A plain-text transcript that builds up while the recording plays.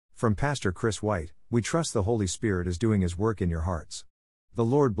From Pastor Chris White, we trust the Holy Spirit is doing His work in your hearts. The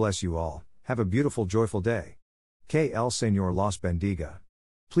Lord bless you all. Have a beautiful, joyful day. Que el Señor los bendiga.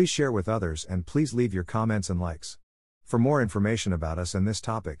 Please share with others and please leave your comments and likes. For more information about us and this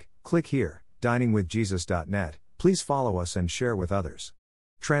topic, click here, diningwithjesus.net. Please follow us and share with others.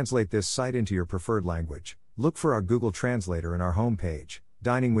 Translate this site into your preferred language. Look for our Google Translator in our homepage,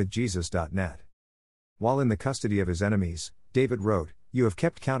 diningwithjesus.net. While in the custody of his enemies, David wrote, "You have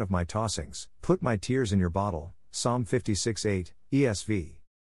kept count of my tossings, put my tears in your bottle." Psalm 56:8, ESV.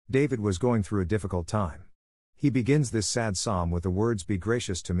 David was going through a difficult time. He begins this sad psalm with the words, "Be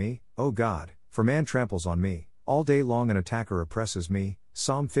gracious to me, O God, for man tramples on me. All day long an attacker oppresses me."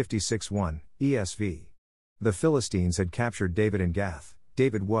 Psalm 56:1, ESV. The Philistines had captured David in Gath.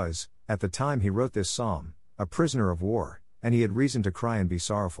 David was, at the time he wrote this psalm, a prisoner of war, and he had reason to cry and be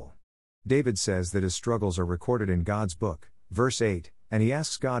sorrowful. David says that his struggles are recorded in God's book, verse 8, and he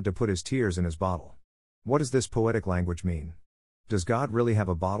asks God to put his tears in his bottle. What does this poetic language mean? Does God really have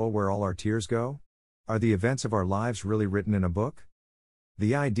a bottle where all our tears go? Are the events of our lives really written in a book?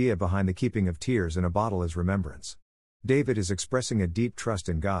 The idea behind the keeping of tears in a bottle is remembrance. David is expressing a deep trust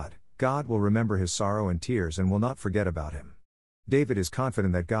in God. God will remember his sorrow and tears and will not forget about him. David is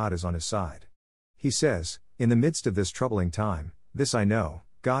confident that God is on his side. He says, "In the midst of this troubling time, this I know,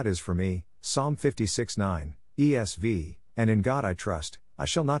 God is for me." Psalm 56:9, ESV, "And in God I trust, I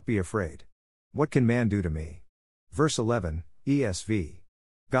shall not be afraid. What can man do to me?" Verse 11, ESV.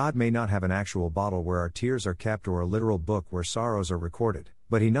 God may not have an actual bottle where our tears are kept or a literal book where sorrows are recorded,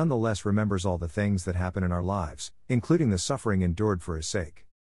 but He nonetheless remembers all the things that happen in our lives, including the suffering endured for His sake.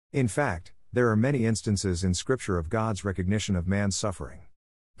 In fact, there are many instances in Scripture of God's recognition of man's suffering.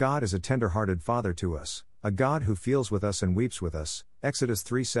 God is a tender-hearted Father to us, a God who feels with us and weeps with us, Exodus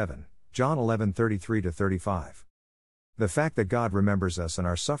 3:7, John 11:33-35. The fact that God remembers us and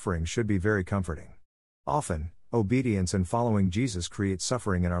our suffering should be very comforting. Often, obedience and following Jesus create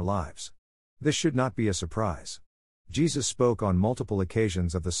suffering in our lives. This should not be a surprise. Jesus spoke on multiple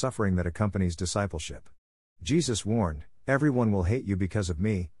occasions of the suffering that accompanies discipleship. Jesus warned, "Everyone will hate you because of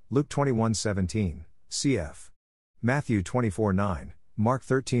me," Luke 21:17, cf. Matthew 24:9, Mark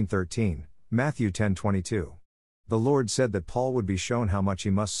 13:13, Matthew 10:22. The Lord said that Paul would be shown how much he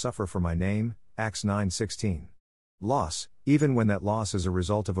must suffer for my name, Acts 9:16. Loss, even when that loss is a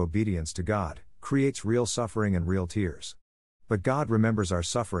result of obedience to God, creates real suffering and real tears. But God remembers our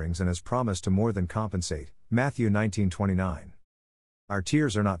sufferings and has promised to more than compensate, Matthew 19:29. Our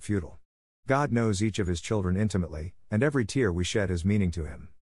tears are not futile. God knows each of His children intimately, and every tear we shed has meaning to Him.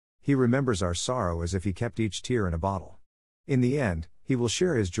 He remembers our sorrow as if He kept each tear in a bottle. In the end, He will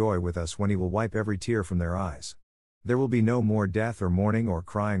share His joy with us when He will wipe every tear from their eyes. There will be no more death or mourning or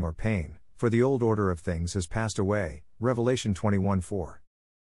crying or pain, for the old order of things has passed away, Revelation 21:4.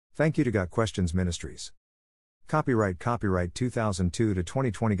 Thank you to Got Questions Ministries. Copyright 2002 to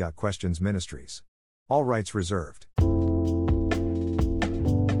 2020 Got Questions Ministries. All rights reserved.